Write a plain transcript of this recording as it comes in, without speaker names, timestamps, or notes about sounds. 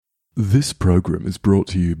This program is brought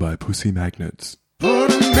to you by Pussy Magnets.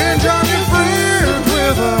 Put a midge on your friends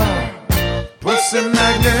with a pussy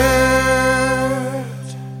magnet.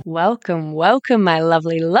 Welcome, my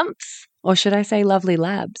lovely lumps. Or should I say lovely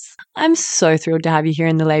labs? I'm so thrilled to have you here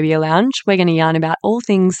in the Labia Lounge. We're going to yarn about all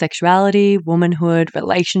things sexuality, womanhood,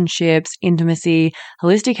 relationships, intimacy,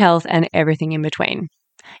 holistic health, and everything in between.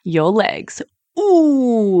 Your legs.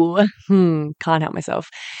 Ooh, can't help myself.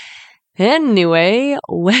 Anyway,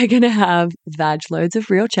 we're going to have vag loads of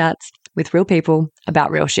real chats with real people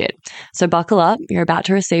about real shit. So buckle up, you're about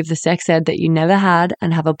to receive the sex ed that you never had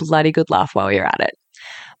and have a bloody good laugh while you're at it.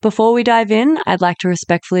 Before we dive in, I'd like to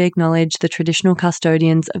respectfully acknowledge the traditional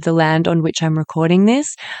custodians of the land on which I'm recording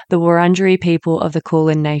this, the Wurundjeri people of the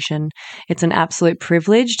Kulin Nation. It's an absolute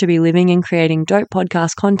privilege to be living and creating dope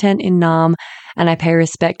podcast content in Naarm, and I pay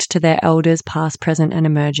respect to their elders past, present, and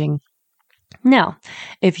emerging. Now,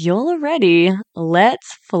 if you're ready,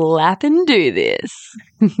 let's flap and do this.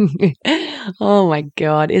 Oh my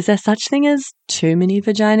God, is there such thing as too many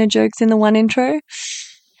vagina jokes in the one intro?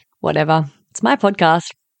 Whatever, it's my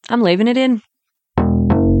podcast. I'm leaving it in.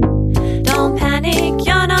 Don't panic,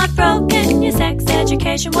 you're not broken. Your sex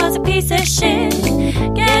education was a piece of shit.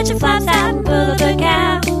 Get your flaps out and pull up the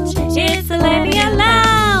couch. It's the Labia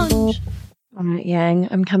Lounge. All right, Yang,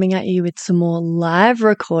 I'm coming at you with some more live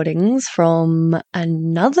recordings from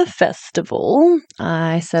another festival.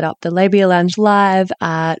 I set up the Labia Lounge live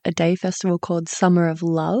at a day festival called Summer of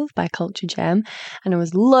Love by Culture Jam, and it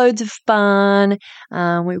was loads of fun.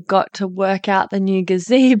 We got to work out the new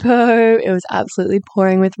gazebo. It was absolutely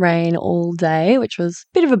pouring with rain all day, which was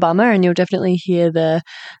a bit of a bummer, and you'll definitely hear the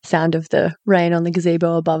sound of the rain on the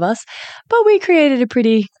gazebo above us. But we created a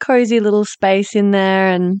pretty cozy little space in there,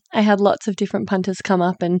 and I had lots of different punters come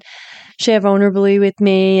up and share vulnerably with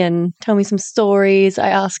me and tell me some stories. I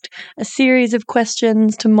asked a series of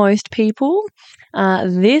questions to most people.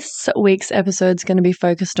 This week's episode is going to be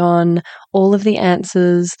focused on all of the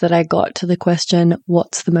answers that I got to the question,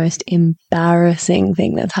 what's the most embarrassing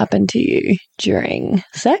thing that's happened to you during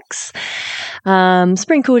sex?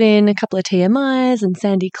 Sprinkled in a couple of TMIs and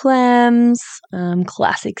sandy clams,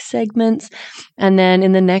 classic segments. And then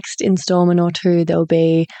in the next installment or two, there'll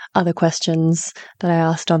be other questions that I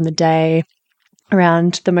asked on the day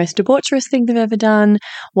around the most debaucherous thing they've ever done,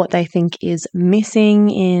 what they think is missing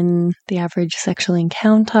in the average sexual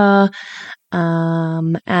encounter,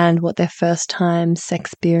 and what their first time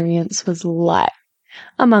sex experience was like,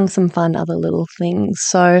 among some fun other little things.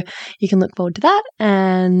 So you can look forward to that.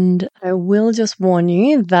 And I will just warn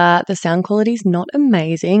you that the sound quality is not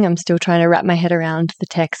amazing. I'm still trying to wrap my head around the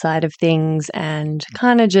tech side of things and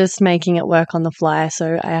kind of just making it work on the fly.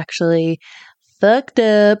 So I actually fucked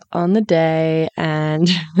up on the day and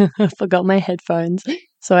forgot my headphones.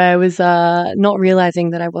 So I was not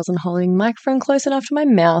realizing that I wasn't holding the microphone close enough to my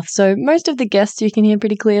mouth. So most of the guests you can hear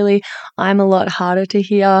pretty clearly. I'm a lot harder to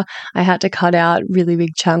hear. I had to cut out really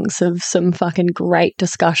big chunks of some fucking great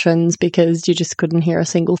discussions because you just couldn't hear a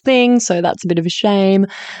single thing. So that's a bit of a shame.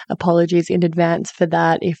 Apologies in advance for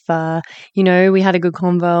that. If, we had a good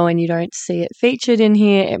convo and you don't see it featured in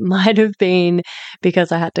here, it might have been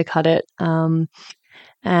because I had to cut it.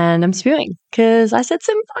 And I'm spewing because I said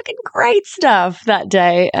some fucking great stuff that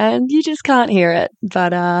day and you just can't hear it.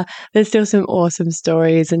 But there's still some awesome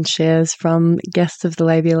stories and shares from guests of the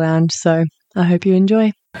Labia Lounge. So I hope you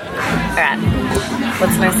enjoy. All right.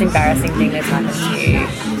 What's the most embarrassing thing that's happened to you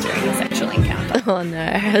during a sexual encounter? Oh, no.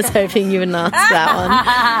 I was hoping you wouldn't ask that one.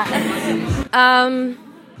 I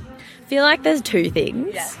feel like there's two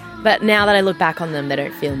things. Yeah. But now that I look back on them, they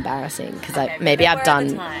don't feel embarrassing because I've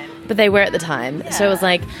done... But they were at the time. Yeah. So it was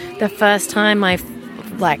like the first time I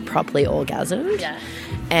properly orgasmed. Yeah.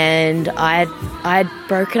 And I'd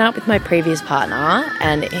broken up with my previous partner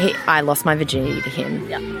and I lost my virginity to him.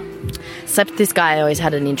 Yeah. Slept with this guy I always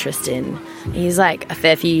had an interest in. He's like a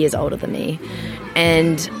fair few years older than me.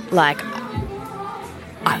 And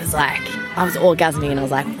I was orgasming and I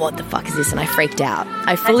was like, what the fuck is this? And I freaked out.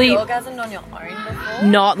 Have you orgasmed on your own before?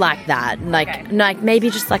 Not like that. Like maybe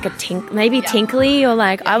just like tinkly or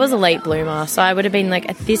like I was a late bloomer. So I would have been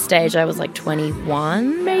at this stage I was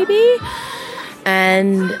 21 maybe.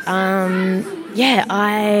 And I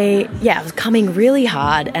was coming really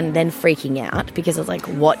hard and then freaking out because I was like,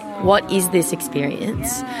 what is this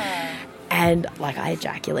experience? Yeah. And I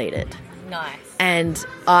ejaculated. Nice. And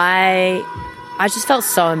I just felt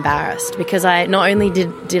so embarrassed because I not only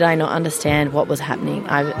did I not understand what was happening,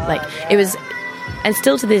 it was, and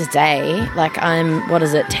still to this day, I'm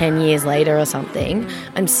 10 years later or something,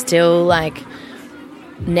 I'm still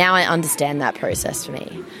now I understand that process for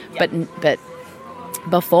me. Yep. But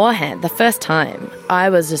beforehand, the first time, I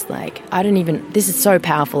was just like, this is so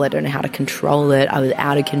powerful, I don't know how to control it. I was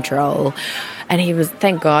out of control. And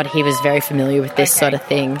thank God, he was very familiar with this sort of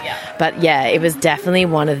thing. Yeah. But yeah, it was definitely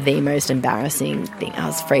one of the most embarrassing things. I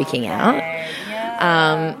was freaking out.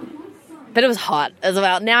 Yeah. But it was hot as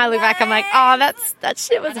well. Now I look back, I'm like, oh, that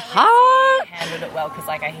shit was hot. Handled it well, because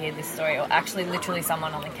like I hear this story, or actually literally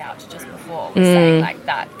someone on the couch just before was saying like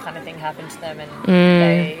that kind of thing happened to them, and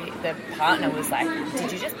the partner was like, did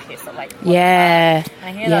you just piss? Or like, Yeah.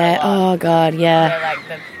 I hear that a lot. Oh God, yeah. Where like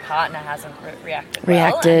the partner hasn't reacted,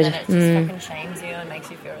 Reacted. well, and then it just fucking shames you and makes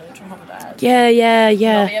you feel really traumatized. Yeah.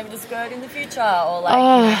 Not be able to skirt in the future, or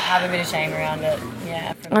like have a bit of shame around it.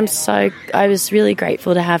 Yeah. I was really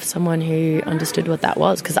grateful to have someone who understood what that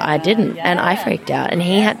was, because I didn't, and I freaked out, and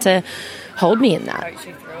he had to hold me in that,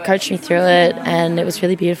 coach me through it, and it was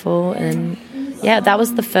really beautiful. And yeah, that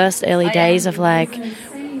was the first early days of like,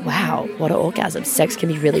 wow, what an orgasm. Sex can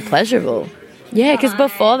be really pleasurable. Yeah, because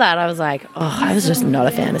before that I was like, I was just not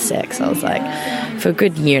a fan of sex. I was like, for a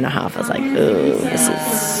good year and a half, I was like,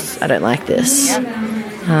 I don't like this.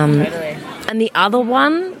 And the other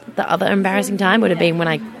embarrassing time would have been when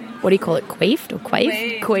I, what do you call it, queefed or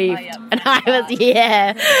queefed? Queefed. And I was,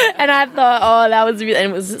 and I thought, that was really,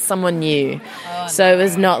 and it was someone new. So it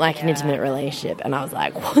was not like an intimate relationship. And I was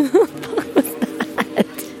like, what the fuck was that?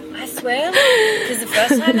 I swear, because the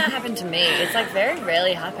first time that happened to me, it's like very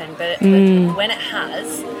rarely happened, but when it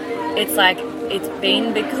has, it's like it's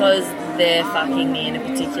been because they're fucking me in a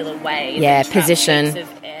particular way. Yeah, They trap position. heaps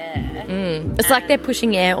of air. It's like they're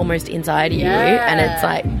pushing air almost inside of you, and it's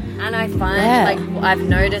like, and I find like I've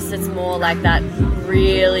noticed it's more like that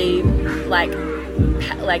really like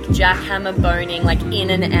jackhammer boning, like in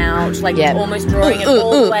and out, like almost drawing it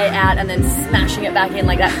all the way out and then smashing it back in,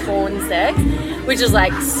 like that porn sex, which is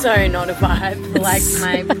like so not a vibe for like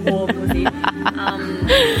my poor pussy.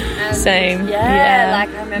 Same. Yeah, like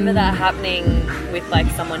I remember that happening with like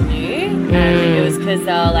someone new, and it was because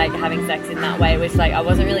they were like having sex in that way, which like I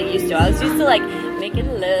wasn't really used to. I was used to like making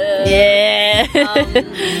love. Yeah.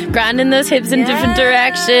 Grinding those hips in different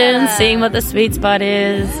directions, seeing what the sweet spot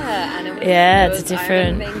is. Yeah, and it's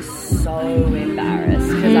different. I remember being so embarrassed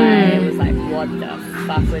because I was like, what the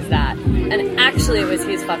fuck was that? And actually it was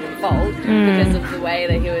his fucking fault because of the way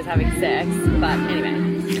that he was having sex. But anyway.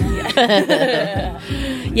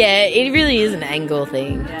 Yeah, it really is an angle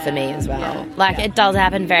thing for me as well. It does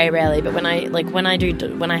happen very rarely, but when I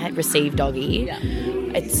receive doggy,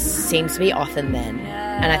 it seems to be often then.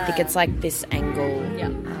 And I think it's like this angle.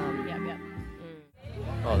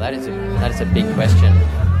 Oh, that is a big question.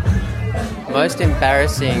 Most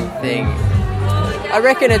embarrassing thing, I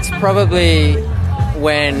reckon it's probably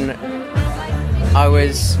when I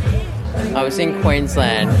was in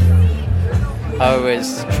Queensland. I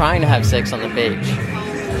was trying to have sex on the beach.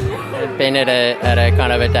 I'd been at a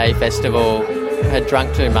kind of a day festival, had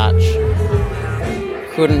drunk too much,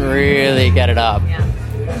 couldn't really get it up,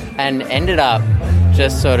 and ended up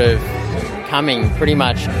just sort of coming pretty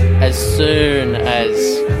much as soon as,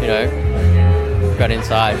 got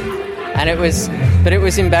inside. And it was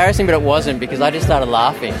embarrassing, but it wasn't, because I just started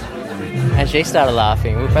laughing. And she started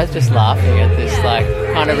laughing. We were both just laughing at this like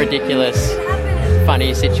kind of ridiculous,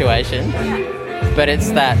 funny situation. But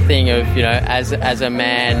it's that thing of, as a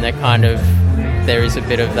man, there is a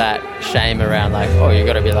bit of that shame around like, you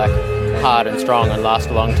got to be like hard and strong and last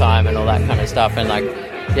a long time and all that kind of stuff. And like,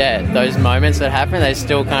 those moments that happen, they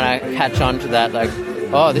still kind of catch on to that, like,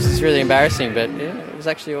 this is really embarrassing, but it was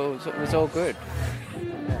actually it was all good.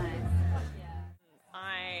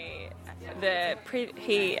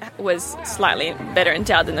 He was slightly better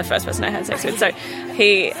endowed than the first person I had sex with, so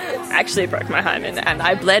he actually broke my hymen and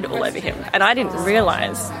I bled all over him, and I didn't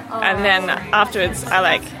realise. And then afterwards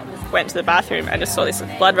I went to the bathroom and just saw this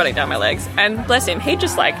blood running down my legs, and bless him, he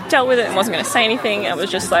just dealt with it and wasn't going to say anything, and was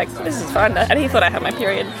just like, this is fine, and he thought I had my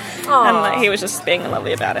period. And he was just being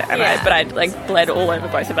lovely about it, and I bled all over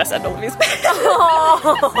both of us and all of his bed.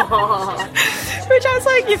 Which I was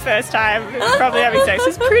like, your first time probably having sex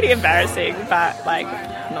is pretty embarrassing, but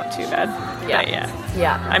not too bad.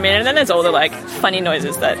 Yeah. I mean, and then there's all the funny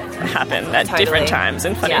noises that happen at different times,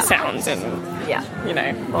 and funny sounds, and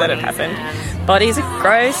that have happened. Bodies are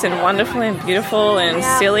gross and wonderful and beautiful and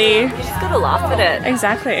silly. You just gotta laugh at it.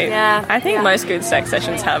 Exactly. Yeah. I think most good sex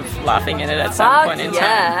sessions have laughing in it at some point in time.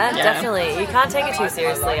 Yeah, definitely. You can't take it too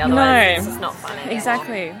seriously, otherwise it's just not funny.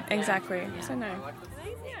 Exactly. So no.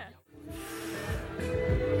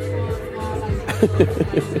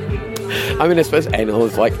 I mean, I suppose anal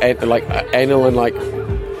is anal, and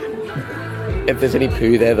if there's any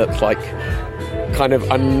poo there that's kind of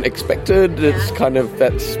unexpected, it's kind of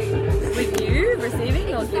that's. With you receiving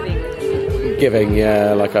forgiving,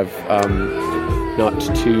 yeah. Like I've not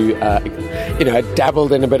too,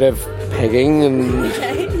 dabbled in a bit of pegging and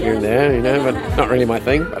here and there, but not really my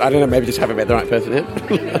thing. But I don't know, maybe just haven't met the right person yet.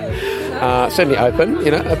 Certainly open to,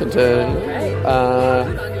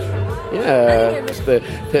 just the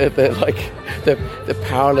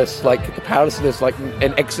powerlessness, like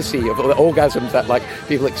an ecstasy of all the orgasms that like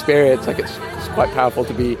people experience. Like it's quite powerful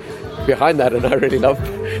to be behind that, and I really love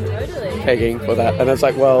pegging for that. And it's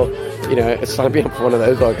like, well, it's sign me up for one of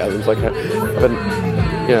those orgasms. Like,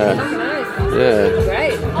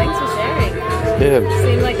 Great, thanks for sharing. Yeah.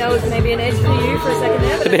 Seemed like that was maybe an edge for you for a second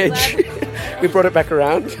there. An edge. We brought it back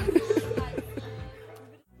around.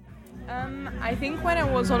 I think when I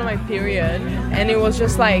was on my period, and it was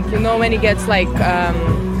just like, when it gets like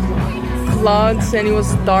floods and it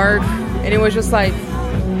was dark, and it was just like,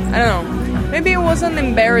 I don't know, maybe it wasn't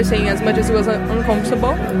embarrassing as much as it was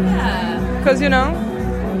uncomfortable. Yeah. Because,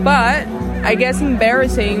 but I guess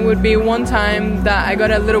embarrassing would be one time that I got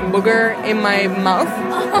a little booger in my mouth.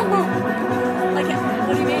 Like,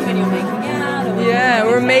 what do you mean when you're making out? Or Yeah,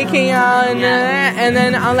 we're making out, and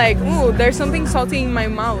then I'm like, ooh, there's something salty in my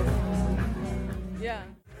mouth. Yeah.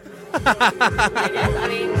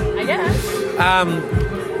 I guess.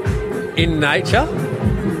 In nature,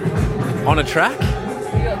 on a track.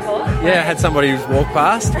 You got caught? Yeah, I had somebody walk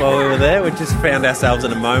past while we were there. We just found ourselves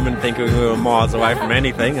in a moment thinking we were miles away from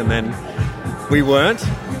anything, and then we weren't. It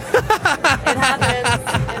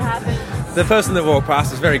happens. The person that walked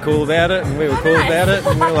past was very cool about it, and we were cool about it,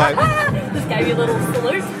 and we were like... Just gave you a little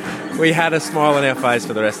salute. We had a smile on our face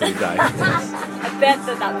for the rest of the day. I bet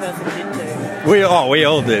that person did too. We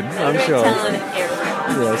all did, I'm sure.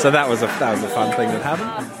 Yeah, so that was a fun thing that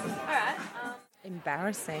happened.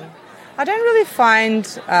 Embarrassing. I don't really find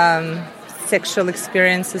sexual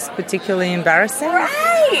experiences particularly embarrassing.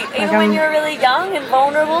 Right! Even when you were really young and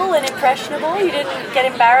vulnerable and impressionable, you didn't get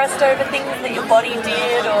embarrassed over things that your body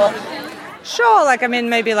did or... Sure,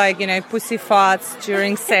 maybe pussy farts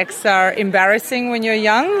during sex are embarrassing when you're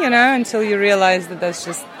young, until you realize that that's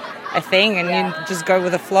just a thing and you just go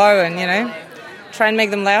with the flow and, try and make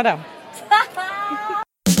them louder.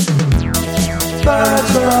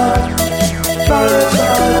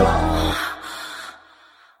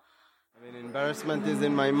 Embarrassment is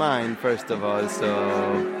in my mind, first of all, so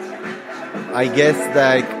I guess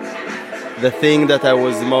the thing that I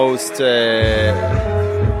was most, I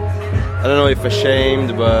don't know if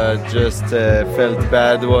ashamed, but just felt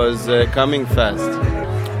bad was coming fast.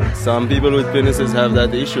 Some people with penises have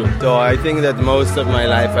that issue. So I think that most of my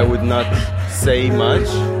life I would not say much.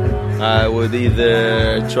 I would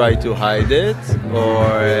either try to hide it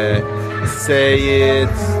or say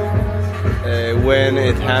it when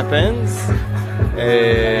it happens.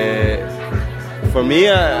 For me,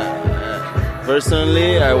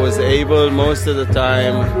 personally, I was able most of the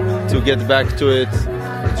time to get back to it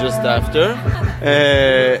just after.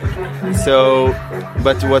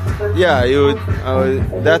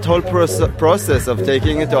 That whole process of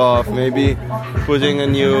taking it off, maybe putting a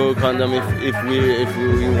new condom if we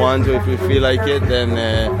want to, if we feel like it, then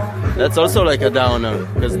that's also like a downer,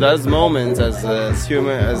 because those moments as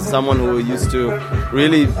someone who used to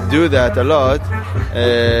really do that a lot,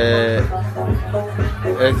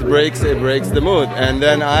 it breaks the mood, and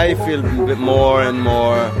then I feel more and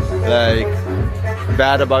more like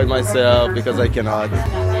bad about myself because I cannot.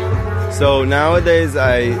 So nowadays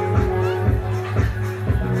I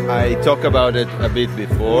talk about it a bit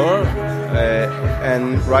before,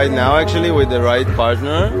 and right now actually with the right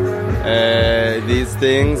partner, these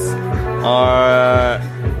things are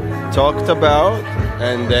talked about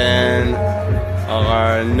and then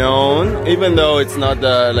are known, even though it's not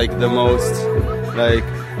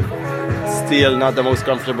still not the most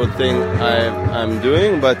comfortable thing I'm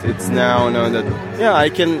doing, but it's now known that I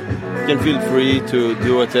can feel free to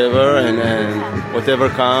do whatever, and whatever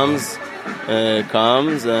comes, and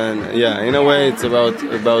in a way it's about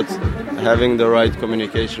having the right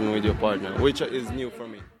communication with your partner, which is new for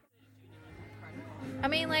me.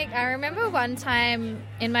 I remember one time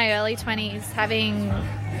in my early 20s having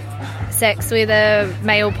sex with a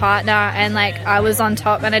male partner, and I was on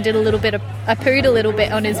top and I did I pooed a little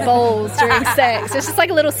bit on his balls during sex. It's just like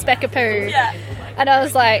a little speck of poo. Yeah. And I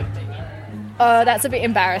was like, oh, that's a bit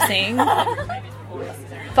embarrassing.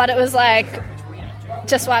 But it was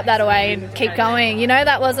just wipe that away and keep going.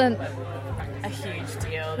 That wasn't a huge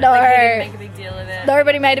deal. No. You didn't make a big deal of it.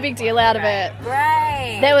 Nobody made a big deal out of it.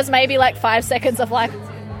 Right. There was maybe 5 seconds of I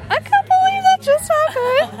can't believe that just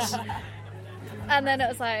happened. And then it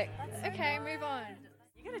was okay, move on.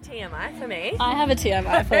 You got a TMI for me. I have a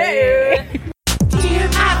TMI for you. Cheer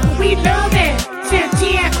up, we love it.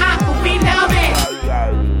 Cheer up, we love it.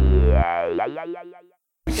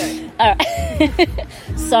 Alright.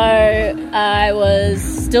 So I was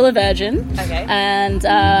still a virgin. Okay. And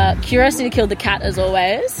curiosity killed the cat as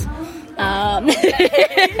always.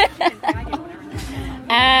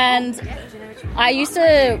 And I used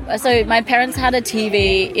to, so my parents had a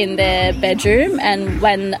TV in their bedroom, and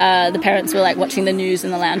when the parents were like watching the news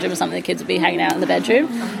in the lounge room or something, the kids would be hanging out in the bedroom.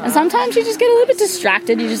 And sometimes you just get a little bit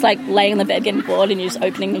distracted. You just like laying in the bed getting bored, and you're just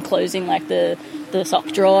opening and closing like the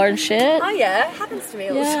sock drawer and shit. Oh yeah, it happens to me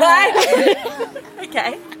all the time.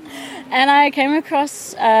 Okay. And I came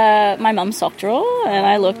across my mum's sock drawer, and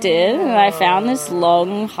I looked in, and I found this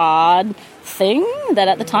long, hard thing that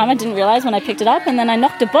at the time I didn't realise when I picked it up, and then I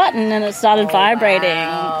knocked a button and it started vibrating.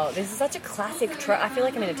 Wow, this is such a classic I feel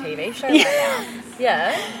like I'm in a TV show right now.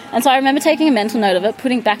 Yeah. And so I remember taking a mental note of it,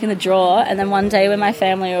 putting it back in the drawer, and then one day when my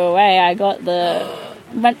family were away, I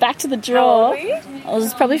went back to the drawer. How old were you? I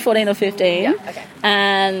was probably 14 or 15. Yeah, okay.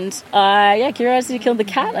 And curiosity killed the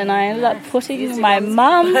cat, and I ended up putting my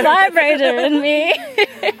mum's vibrator in me.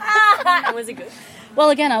 And was it good? Well,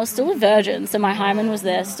 again, I was still a virgin, so my hymen was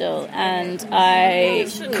there still, and I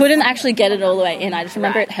couldn't actually get it all the way in. I just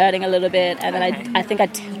remember it hurting a little bit, and then I think I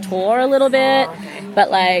tore a little bit, but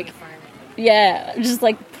just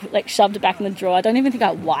like shoved it back in the drawer. I don't even think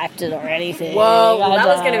I wiped it or anything. Whoa, well, that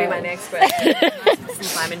was going to be my next question.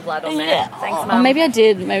 Some hymen blood on there. Yeah. Thanks, Or Mum. maybe I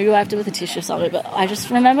did. Maybe we wiped it with a tissue or something. But I just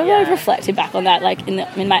remember reflecting back on that, like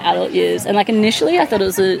in my adult years. And like initially, I thought it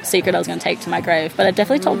was a secret I was going to take to my grave. But I've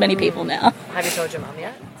definitely told many people now. Have you told your mum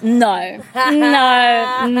yet? No.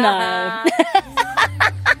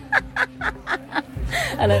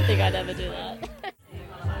 I don't think I'd ever do that.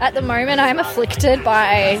 At the moment, I'm afflicted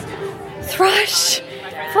by thrush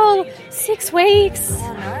for 6 weeks,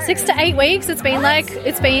 6 to 8 weeks. It's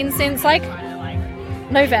been since like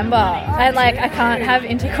November, and like I can't have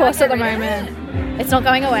intercourse at the moment. It's not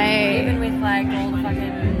going away. Even with like all the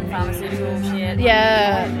fucking pharmaceutical shit.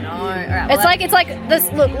 Yeah. Oh, no. All right, It's like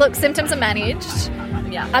this. Look, symptoms are managed.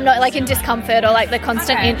 Yeah. I'm not like in discomfort or like the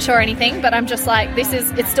constant itch or anything, but I'm just like,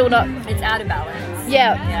 it's still not. It's out of balance.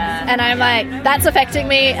 Yeah. And I'm like, that's affecting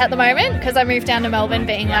me at the moment because I moved down to Melbourne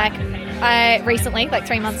being like, I recently, like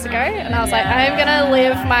 3 months ago, and I was like, I'm going to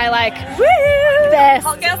live my like, best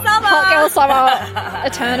Hot girl summer.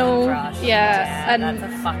 eternal. Yeah. And that's a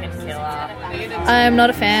fucking killer. I'm not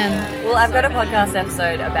a fan. Well, I've got a podcast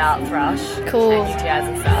episode about thrush. Cool. And UTIs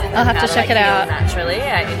and stuff. I'll have How to check it heal out. Naturally.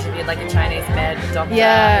 I interviewed like a Chinese med doctor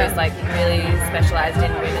who's like really specialised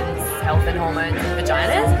in women's health and hormones and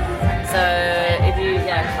vaginas. So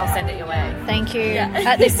I'll send it your way. Thank you. Yeah.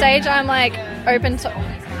 At this stage, I'm like open to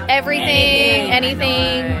anything.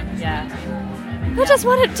 Yeah. I just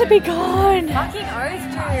want it to be gone. Fucking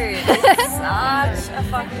oath, dude. It's such a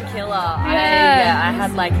fucking killer. I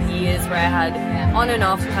had like years where I had on and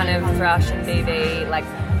off kind of thrush and BV, like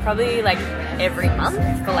probably like every month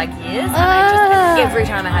for like years. And I just, every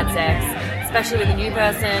time I had sex, especially with a new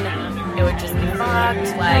person, it would just be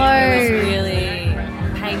fucked. Like it was really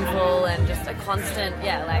painful and just a constant,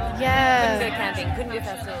 couldn't go camping, couldn't do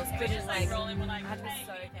festivals, couldn't I had to be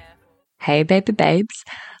so careful. Hey, baby babes.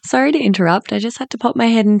 Sorry to interrupt. I just had to pop my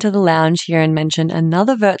head into the lounge here and mention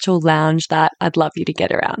another virtual lounge that I'd love you to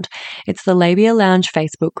get around. It's the Labia Lounge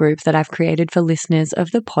Facebook group that I've created for listeners of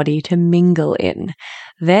the poddy to mingle in.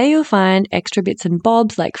 There you'll find extra bits and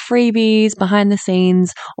bobs like freebies, behind the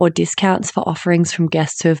scenes, or discounts for offerings from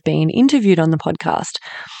guests who have been interviewed on the podcast.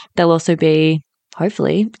 There'll also be,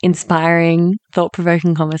 hopefully, inspiring,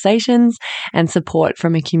 thought-provoking conversations and support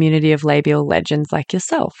from a community of labial legends like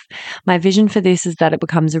yourself. My vision for this is that it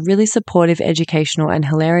becomes a really supportive, educational and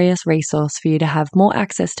hilarious resource for you to have more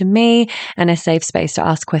access to me and a safe space to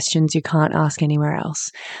ask questions you can't ask anywhere else.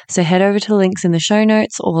 So head over to the links in the show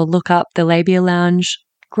notes or look up the Labia Lounge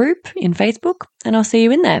group in Facebook and I'll see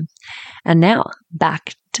you in there. And now,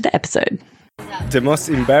 back to the episode. The most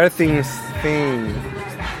embarrassing thing...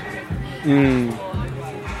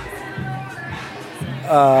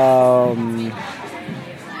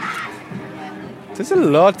 there's a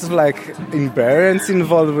lot of like embarrassment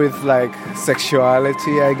involved with like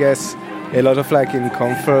sexuality, I guess. A lot of like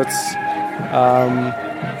discomforts.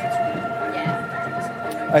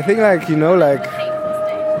 I think like, like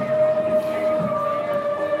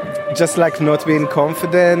just like not being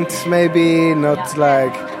confident, maybe not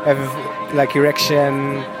like have like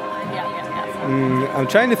erection. I'm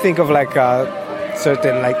trying to think of like a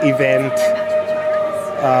certain like event.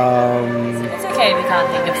 It's okay if you can't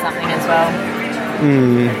think of something as well.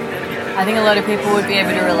 I think a lot of people would be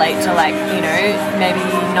able to relate to, like, you know, maybe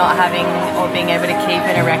not having or being able to keep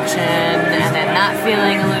an erection and then that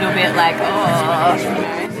feeling a little bit like, oh, you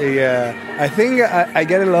know. Yeah, I think I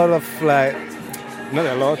get a lot of, like, not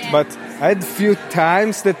a lot, but I had a few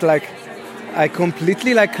times that, like, I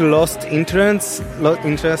completely, like, lost interest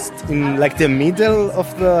in, like, the middle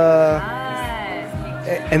of the...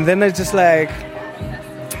 And then I just, like...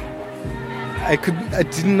 I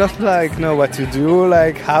did not, like, know what to do,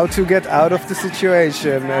 like, how to get out of the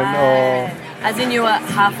situation or... As in you were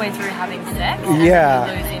halfway through having sex? Yeah.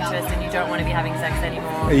 And you lose interest and you don't want to be having sex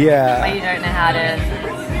anymore. Yeah. But you don't know how to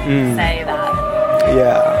say that.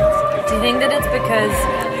 Yeah. Do you think that it's because,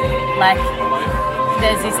 like,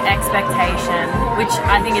 there's this expectation, which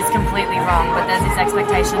I think is completely wrong, but there's this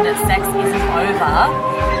expectation that sex isn't over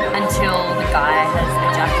until the guy has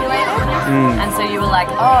ejaculated. And so you were like,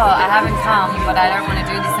 oh, I haven't come, but I don't want to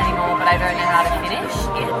do this anymore, but I don't know how to finish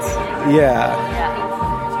it. Yeah.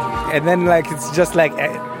 And then, like, it's just like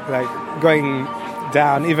going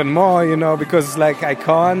down even more, you know, because, like, I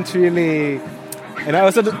can't really... And I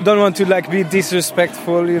also don't want to, like, be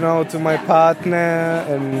disrespectful, you know, to my partner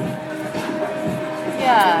and...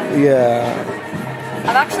 Yeah.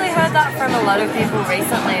 I've actually heard that from a lot of people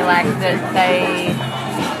recently, like, that they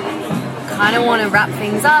kind of want to wrap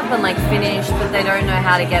things up and, like, finish, but they don't know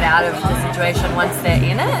how to get out of the situation once they're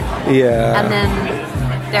in it. Yeah. And then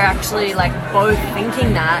they're actually, like, both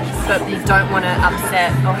thinking that, but you don't want to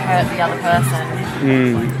upset or hurt the other person.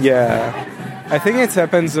 Yeah. I think it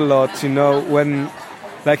happens a lot, you know, when,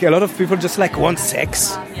 like, a lot of people just, like, want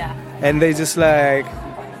sex. Yeah. And they just, like,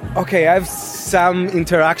 okay, I have some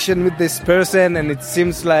interaction with this person and it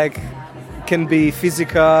seems like it can be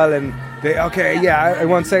physical and they, I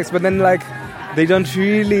want sex. But then, like, they don't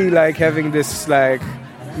really, like, having this, like,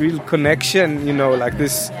 real connection, you know, like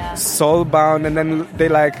this soul bound. And then they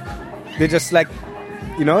just, like,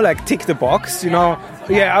 you know, like, tick the box, you know.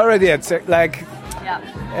 Yeah, I already had sex, like...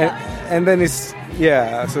 And then it's,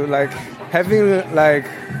 so, like, having, like,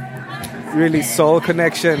 really soul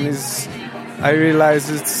connection is, I realize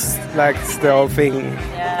it's, like, it's the whole thing.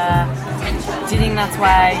 Yeah. Do you think that's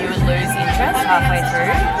why you would lose interest halfway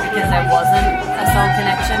through? Because there wasn't a soul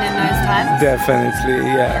connection in those times? Definitely,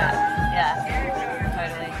 yeah.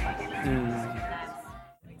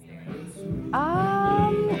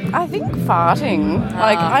 I think farting.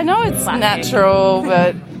 Like, I know it's natural,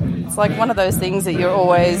 but... It's like one of those things that you're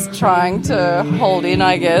always trying to hold in,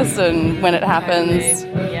 I guess, and when it happens.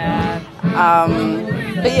 But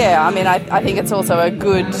yeah, I mean, I think it's also a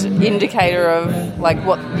good indicator of, like,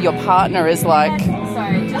 what your partner is like.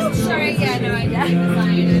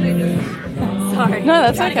 Sorry. No,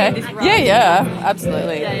 that's okay. Yeah,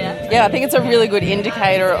 absolutely. Yeah, I think it's a really good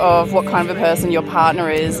indicator of what kind of a person your partner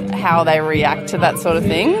is, how they react to that sort of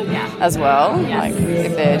thing as well. Like,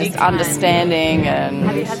 if they're just understanding and...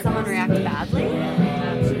 Have you had someone react badly?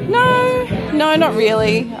 No, not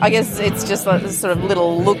really. I guess it's just like the sort of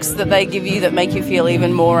little looks that they give you that make you feel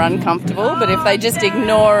even more uncomfortable. But if they just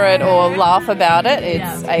ignore it or laugh about it,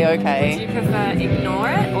 it's A-okay. Do you prefer ignore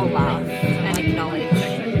it or laugh and acknowledge?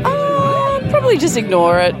 Probably just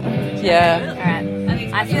ignore it. Yeah. Alright.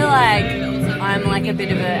 I feel like I'm like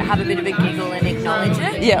have a bit of a giggle and acknowledge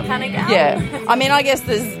it. Yeah. Kind of gal. Yeah. I mean, I guess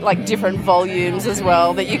there's like different volumes as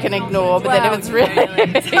well that you can ignore, but then if it's really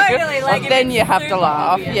totally like then you have to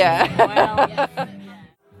laugh. Yeah.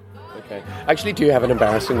 Okay. I actually do have an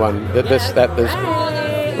embarrassing one this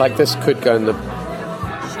could go in the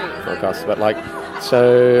podcast, but like,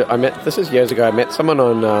 so this is years ago. I met someone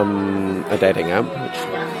on a dating app,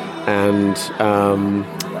 and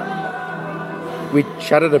we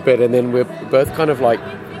chatted a bit, and then we're both kind of like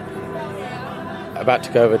about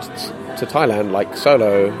to go over to Thailand, like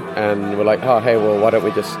solo, and we're like, oh hey, well, why don't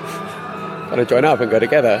we just kind of join up and go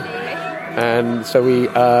together? And so we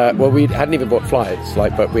hadn't even bought flights,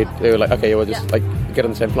 like, but they were like, okay, we'll just like get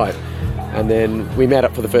on the same flight, and then we met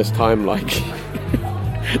up for the first time like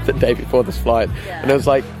the day before this flight, and it was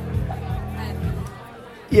like,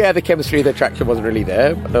 yeah, the chemistry, the attraction wasn't really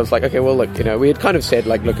there, but I was like, okay, well, look, you know, we had kind of said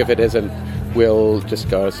like, look, if it isn't, we'll just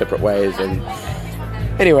go our separate ways. And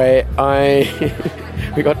anyway,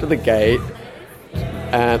 we got to the gate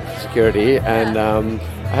at security, and I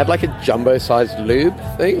had like a jumbo-sized lube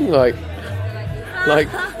thing, like,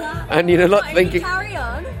 and you know, not thinking,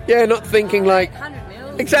 yeah, not thinking like,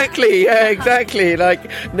 exactly, like,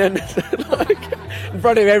 no, like in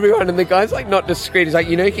front of everyone, and the guy's like not discreet. He's like,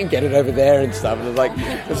 you know, you can get it over there and stuff. And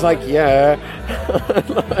it's like, yeah,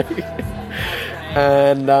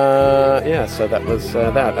 so that was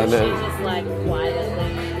that. And then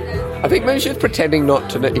I think maybe she was pretending not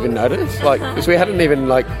to even notice, like, because we hadn't even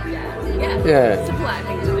like Yeah. It's a polite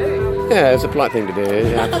thing to do. Yeah, it's a polite thing to do.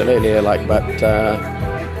 Yeah, absolutely. But at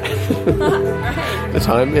the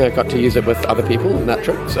time, I got to use it with other people in that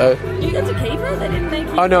trip. So You got to keep it? They didn't make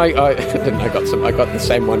you? oh no, I didn't. I got the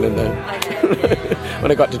same one in the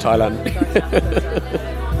when I got to Thailand.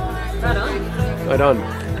 Right on.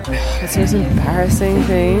 It's just an embarrassing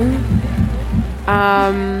thing.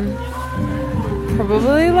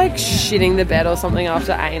 Probably like shitting the bed or something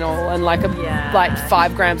after anal and like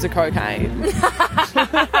 5 grams of cocaine.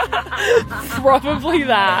 Probably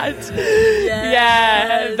that.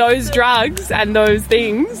 Yeah, those drugs and those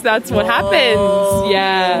things. That's what happens.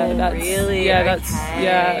 Yeah, that's really. Yeah, that's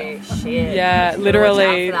Shit. Yeah,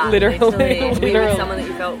 literally. Were you with someone that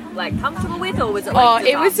you felt like comfortable with, or was it like?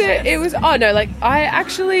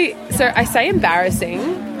 I say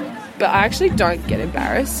embarrassing. But I actually don't get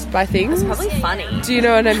embarrassed by things. It's probably funny. Do you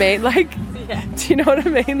know what I mean? Like, do you know what I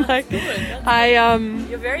mean? Like,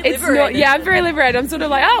 You're very liberated. I'm very liberated. I'm sort of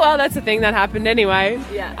like, oh well, that's a thing that happened anyway.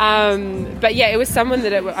 Yeah. But yeah, it was someone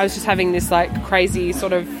that I was just having this like crazy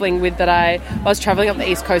sort of fling with. That I was traveling up the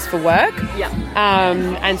East Coast for work. Yeah.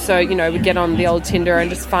 And so we'd get on the old Tinder and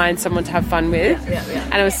just find someone to have fun with. Yeah.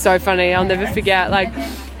 And it was so funny. I'll never forget. Like,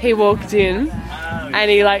 he walked in. And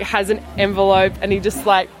he like has an envelope and he just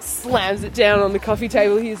like slams it down on the coffee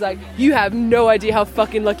table. He's like, "You have no idea how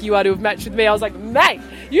fucking lucky you are to have matched with me." I was like, "Mate,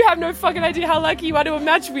 you have no fucking idea how lucky you are to have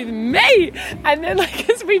matched with me." And then like,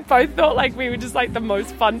 because we both thought like we were just like the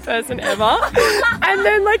most fun person ever. And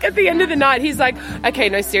then like at the end of the night, he's like, "Okay,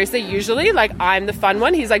 no, seriously, usually like I'm the fun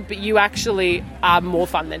one." He's like, "But you actually are more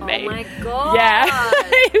fun than me." Oh my god. Yeah.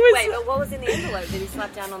 Wait, but what was in the envelope? Did he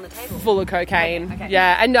slap down on the table? Full of cocaine. Okay.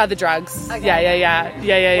 Yeah, and other drugs. Okay. Yeah.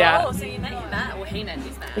 Oh, so you met him at, or he met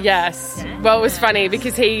his man? Yes. Well, it was funny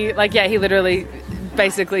because he literally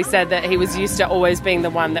basically said that he was used to always being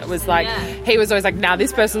the one that was like, he was always like, "Now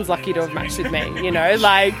this person's lucky to have matched with me," you know,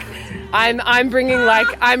 like I'm bringing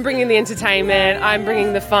the entertainment, I'm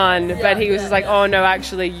bringing the fun, but he was just like, "Oh no,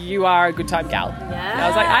 actually, you are a good time gal." Yeah. And I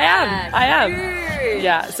was like, I am.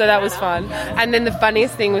 Yeah. So that was fun. And then the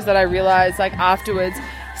funniest thing was that I realized like afterwards.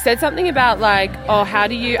 Said something about like, "Oh, how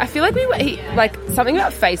do you?" I feel like something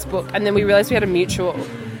about Facebook, and then we realized we had a mutual.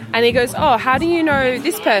 And he goes, "Oh, how do you know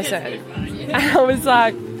this person?" And I was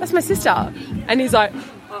like, "That's my sister." And he's like,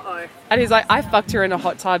 "Uh-oh." And he's like, "I fucked her in a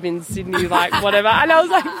hot tub in Sydney, like whatever." And I was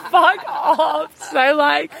like, "Fuck off!" So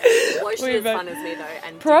like, was she as fun as me though?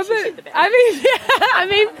 And probably. did she shit the bed? I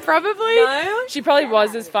mean, probably. No? She probably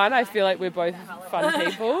was as fun. I feel like we're both fun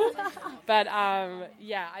people. But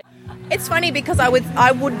yeah. It's funny because I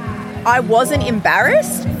wasn't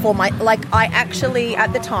embarrassed for I actually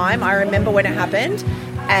at the time I remember when it happened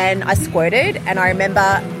and I squirted and I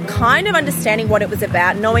remember kind of understanding what it was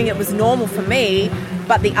about, knowing it was normal for me,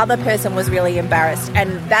 but the other person was really embarrassed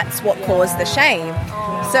and that's what caused the shame.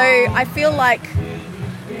 So I feel like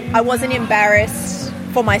I wasn't embarrassed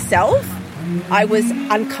for myself. I was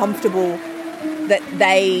uncomfortable that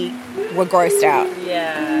they were grossed out.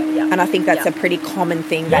 Yeah. And I think that's a pretty common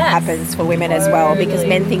thing that happens for women as well because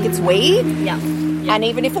men think it's weird. Yeah. And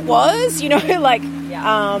even if it was, like,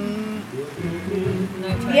 And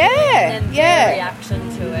their reaction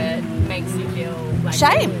to it makes you feel like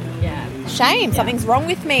shame. Yeah. Shame. Something's wrong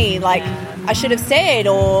with me. Like, I should have said,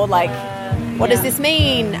 or like, what does this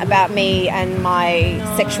mean about me and my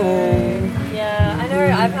sexual Yeah, I know.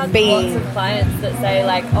 I've had being? lots of clients that say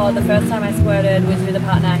like, "Oh, the first time I squirted was with a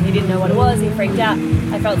partner. He didn't know what it was. He freaked out.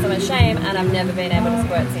 I felt so much shame, and I've never been able to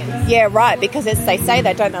squirt since." Yeah, right. Because they say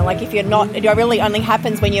that, don't they? Like, if you're not, it really only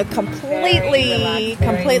happens when you're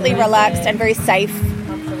completely relaxed and very safe.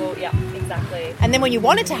 Comfortable. Yeah, exactly. And then when you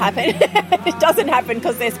want it to happen, it doesn't happen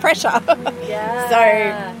because there's pressure. Yeah. So,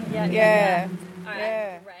 yeah.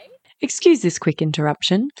 Excuse this quick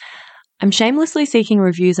interruption. I'm shamelessly seeking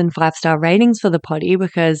reviews and 5-star ratings for the potty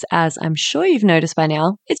because, as I'm sure you've noticed by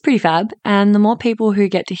now, it's pretty fab, and the more people who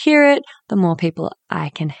get to hear it, the more people I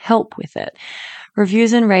can help with it.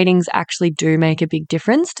 Reviews and ratings actually do make a big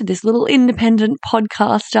difference to this little independent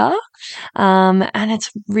podcaster, and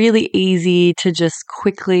it's really easy to just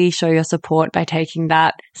quickly show your support by taking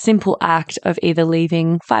that simple act of either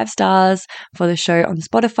leaving 5 stars for the show on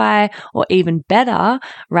Spotify, or even better,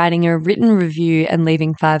 writing a written review and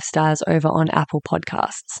leaving 5 stars over on Apple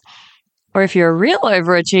Podcasts. Or if you're a real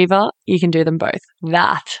overachiever, you can do them both.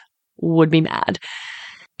 That would be mad.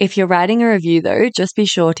 If you're writing a review, though, just be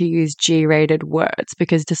sure to use G-rated words,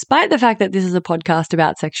 because despite the fact that this is a podcast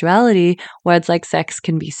about sexuality, words like sex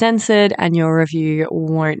can be censored and your review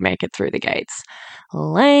won't make it through the gates.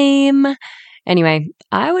 Lame. Anyway,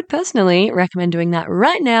 I would personally recommend doing that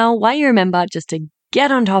right now while you remember just to Get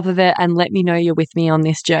on top of it and let me know you're with me on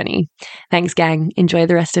this journey. Thanks, gang. Enjoy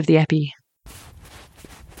the rest of the epi.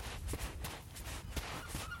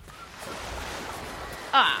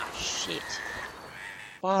 Ah, shit.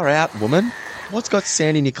 Far out, woman. What's got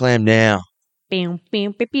sand in your clam now? Pew,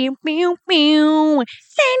 pew, pew, pew, pew, pew.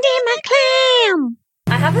 Sand in my clam.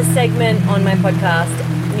 I have a segment on my podcast.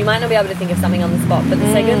 You might not be able to think of something on the spot, but the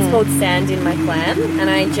segment's called Sand in My Clam, and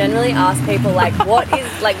I generally ask people, like, what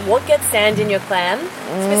gets sand in your clam?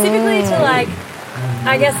 Specifically to, like,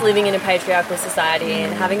 I guess living in a patriarchal society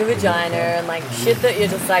and having a vagina and, like, shit that you're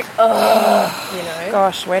just like, ugh, you know?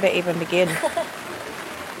 Gosh, where to even begin?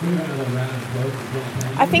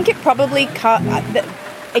 I think it probably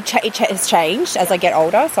it has changed as I get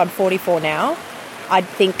older, so I'm 44 now. I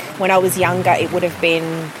think when I was younger, it would have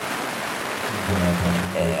been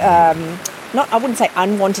I wouldn't say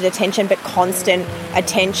unwanted attention, but constant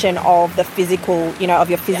attention of the physical, you know, of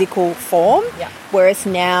your physical form. Yeah. Whereas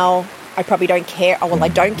now, I probably don't care. Well, I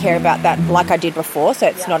don't care about that like I did before, so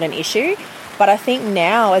it's not an issue. But I think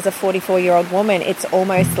now, as a 44-year-old woman, it's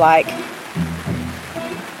almost like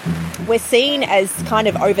we're seen as kind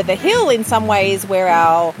of over the hill in some ways where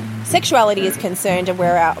our sexuality is concerned and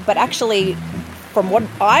but actually, from what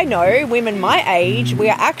I know, women my age, we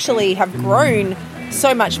actually have grown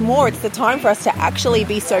so much more. It's the time for us to actually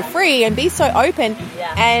be so free and be so open.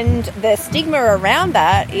 Yeah. And the stigma around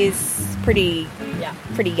that is pretty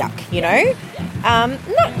yuck, you know?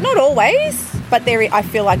 Not always, but I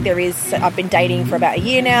feel like there is. I've been dating for about a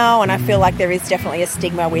year now, and I feel like there is definitely a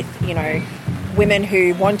stigma with, you know, women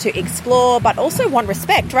who want to explore but also want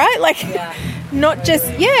respect, right? Like, not just,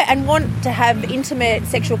 and want to have intimate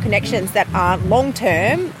sexual connections that aren't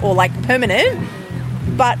long-term or, like, permanent,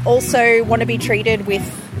 but also want to be treated with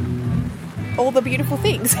all the beautiful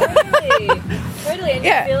things. Totally. And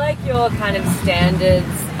I feel like your kind of standards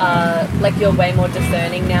are, like, you're way more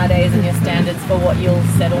discerning nowadays, and your standards for what you'll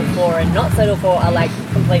settle for and not settle for are, like,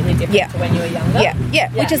 completely different to when you were younger. Yeah.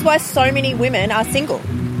 Which is why so many women are single.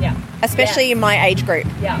 Yeah. Especially in my age group.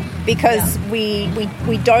 Yeah. Because we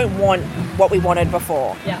don't want what we wanted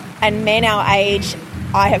before. Yeah. And men our age,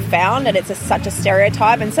 I have found, and it's such a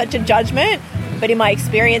stereotype and such a judgment, but in my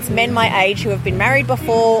experience, men my age who have been married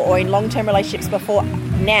before or in long-term relationships before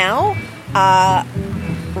now are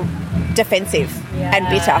defensive and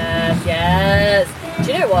bitter. Yes.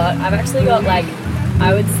 Do you know what? I've actually got, like,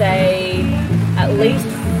 I would say at least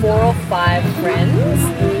 4 or 5 friends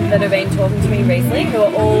that have been talking to me recently who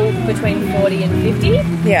are all between 40 and 50.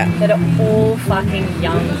 Yeah. That are all fucking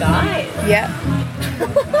young guys. Yeah.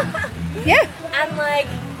 Yeah. And, like,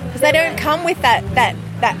 because they don't come with that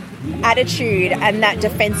attitude and that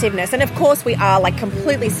defensiveness. And of course we are, like,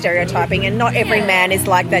 completely stereotyping, and not every man is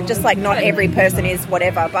like that, just like not every person is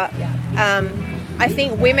whatever. But I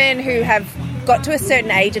think women who have got to a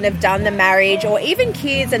certain age and have done the marriage or even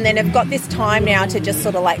kids and then have got this time now to just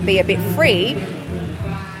sort of, like, be a bit free,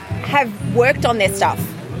 have worked on their stuff.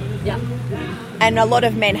 Yeah. And a lot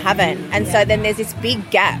of men haven't. And so then there's this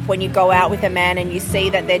big gap when you go out with a man and you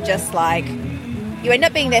see that they're just like, you end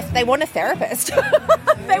up being there, they want a therapist.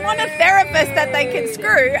 They want a therapist that they can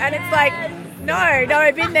screw. And it's like, no,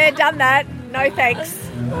 I've been there, done that. No thanks.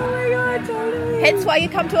 Oh my God, totally. Hence why you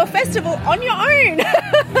come to a festival on your own.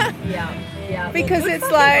 Yeah. Because well,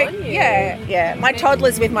 it's like, my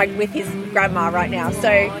toddler's with his grandma right now.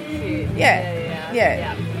 So,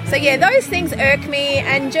 yeah. So, those things irk me,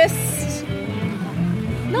 and just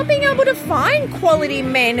not being able to find quality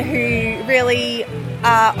men who really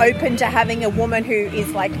are open to having a woman who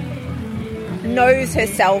is, like, knows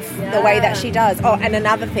herself the way that she does. Oh, and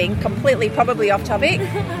another thing, completely probably off topic,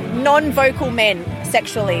 non-vocal men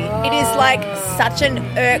sexually. It is, like, such an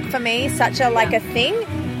irk for me, such a, like, a thing,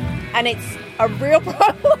 and it's a real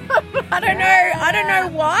problem. I don't know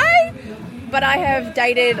why, but I have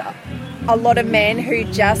dated a lot of men who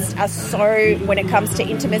just are so, when it comes to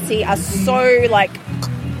intimacy, are so, like,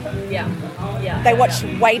 they watch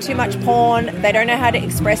way too much porn. They don't know how to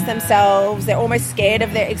express themselves. They're almost scared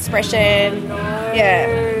of their expression.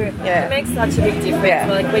 It makes such a big difference.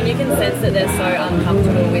 Like, when you can sense that they're so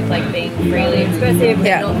uncomfortable with, like, being freely expressive,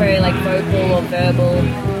 they're not very, like, vocal or verbal,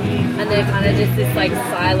 and they're kind of just this, like,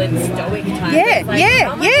 silent, stoic type.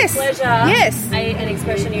 How much pleasure an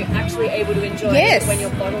expression you're actually able to enjoy when you're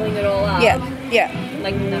bottling it all up.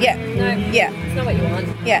 Like, no, it's not what you want.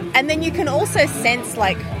 And then you can also sense,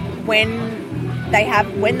 like, when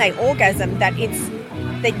they orgasm, that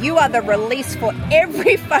you are the release for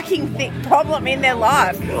every fucking problem in their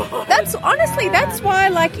life. That's why,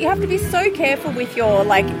 like, you have to be so careful with your,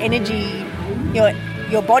 like, energy,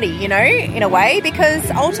 your body, you know, in a way,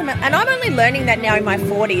 because ultimately, and I'm only learning that now in my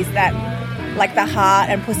 40s, that like the heart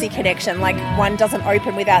and pussy connection, like one doesn't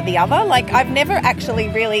open without the other. Like I've never actually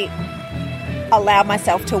really allowed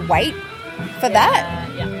myself to wait for that.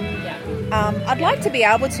 I'd like to be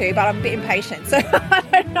able to, but I'm a bit impatient, so I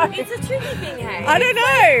don't know. It's a tricky thing, hey? I don't know.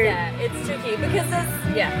 Yeah, it's tricky because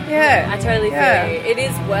there's, Yeah. I totally feel you. It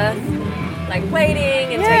is worth like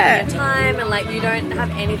waiting and taking your time, and like you don't have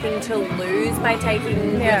anything to lose by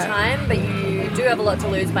taking your time, but you do have a lot to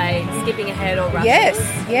lose by skipping ahead or rushing. Yes.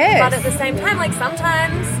 But at the same time, like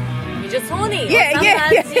sometimes you're just horny. Yeah, or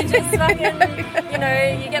sometimes you just fucking, you know,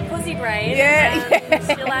 you get pussy brain. And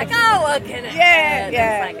you're like, oh, well, can it? Yeah.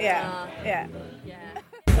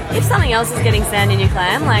 If something else is getting sand in your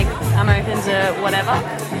clam, like I'm open to whatever.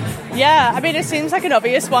 Yeah, I mean, it seems like an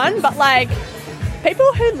obvious one, but like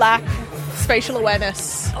people who lack spatial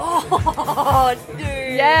awareness. Oh, dude.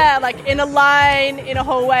 Yeah, like in a line, in a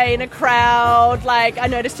hallway, in a crowd. Like I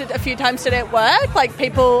noticed it a few times today at work, like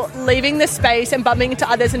people leaving the space and bumping into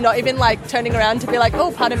others and not even like turning around to be like,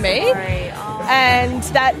 oh, pardon me. Sorry. Oh. And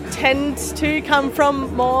that tends to come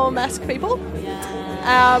from more masked people.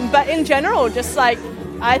 But in general, just like,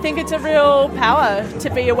 I think it's a real power to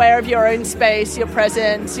be aware of your own space, your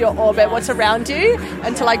presence, your orbit, what's around you,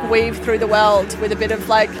 and to like weave through the world with a bit of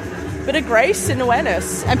grace and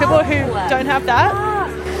awareness. And people who don't have that,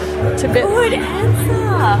 it's a bit... Good answer.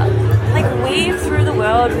 Like weave through the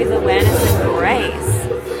world with awareness and grace.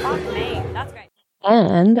 Fuck me. That's great.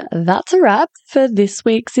 And that's a wrap for this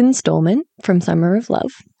week's installment from Summer of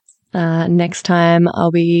Love. Next time,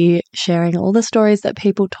 I'll be sharing all the stories that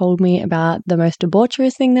people told me about the most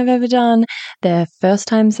debaucherous thing they've ever done, their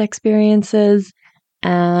first-time sex experiences,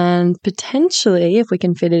 and potentially, if we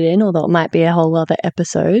can fit it in, although it might be a whole other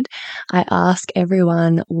episode, I ask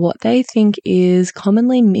everyone what they think is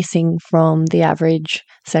commonly missing from the average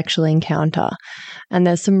sexual encounter. And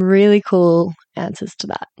there's some really cool answers to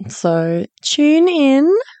that. So tune in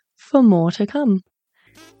for more to come.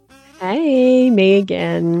 Hey, me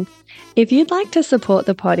again. If you'd like to support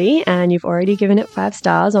the potty and you've already given it 5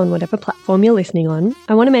 stars on whatever platform you're listening on,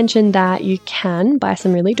 I want to mention that you can buy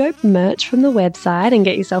some really dope merch from the website and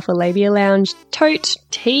get yourself a Labia Lounge tote,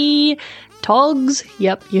 tee, togs.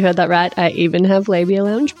 Yep, you heard that right. I even have Labia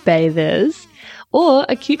Lounge bathers. Or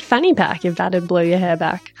a cute fanny pack if that'd blow your hair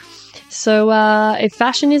back. So if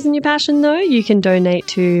fashion isn't your passion, though, you can donate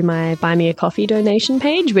to my Buy Me a Coffee donation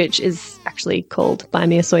page, which is actually called Buy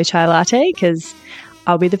Me a Soy Chai Latte, because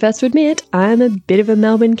I'll be the first to admit I'm a bit of a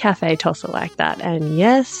Melbourne cafe tosser like that. And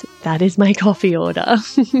yes, that is my coffee order.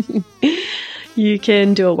 You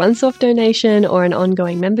can do a once-off donation or an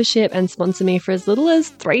ongoing membership and sponsor me for as little as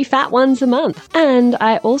 3 fat ones a month. And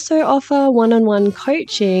I also offer one-on-one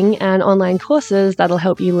coaching and online courses that'll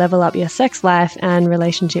help you level up your sex life and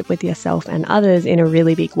relationship with yourself and others in a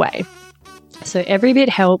really big way. So every bit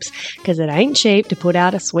helps, because it ain't cheap to put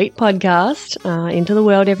out a sweet podcast into the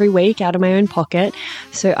world every week out of my own pocket.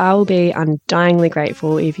 So I will be undyingly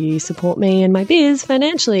grateful if you support me and my biz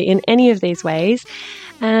financially in any of these ways.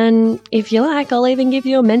 And if you like, I'll even give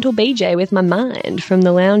you a mental BJ with my mind from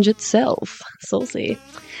the lounge itself. Saucy.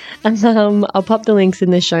 And I'll pop the links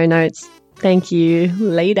in the show notes. Thank you.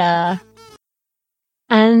 Later.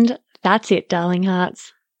 And that's it, darling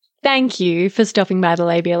hearts. Thank you for stopping by the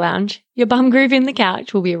Labia Lounge. Your bum groove in the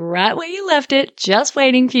couch will be right where you left it, just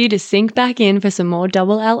waiting for you to sink back in for some more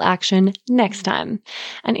double L action next time.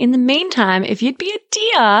 And in the meantime, if you'd be a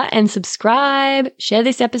dear and subscribe, share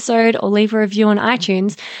this episode, or leave a review on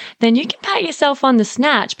iTunes, then you can pat yourself on the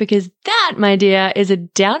snatch, because that, my dear, is a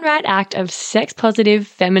downright act of sex-positive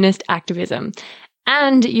feminist activism.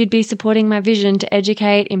 And you'd be supporting my vision to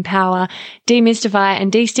educate, empower, demystify,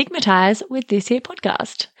 and destigmatize with this here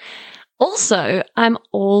podcast. Also, I'm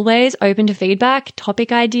always open to feedback,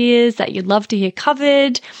 topic ideas that you'd love to hear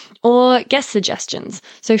covered, or guest suggestions.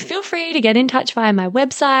 So feel free to get in touch via my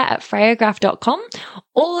website at freyagraph.com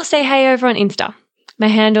or say hey over on Insta. My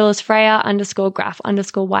handle is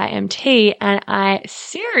Freya_graph_YMT, and I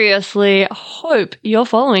seriously hope you're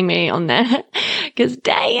following me on there, because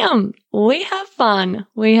damn, we have fun.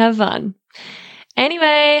 We have fun.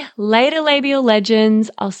 Anyway, later labial legends.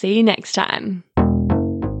 I'll see you next time.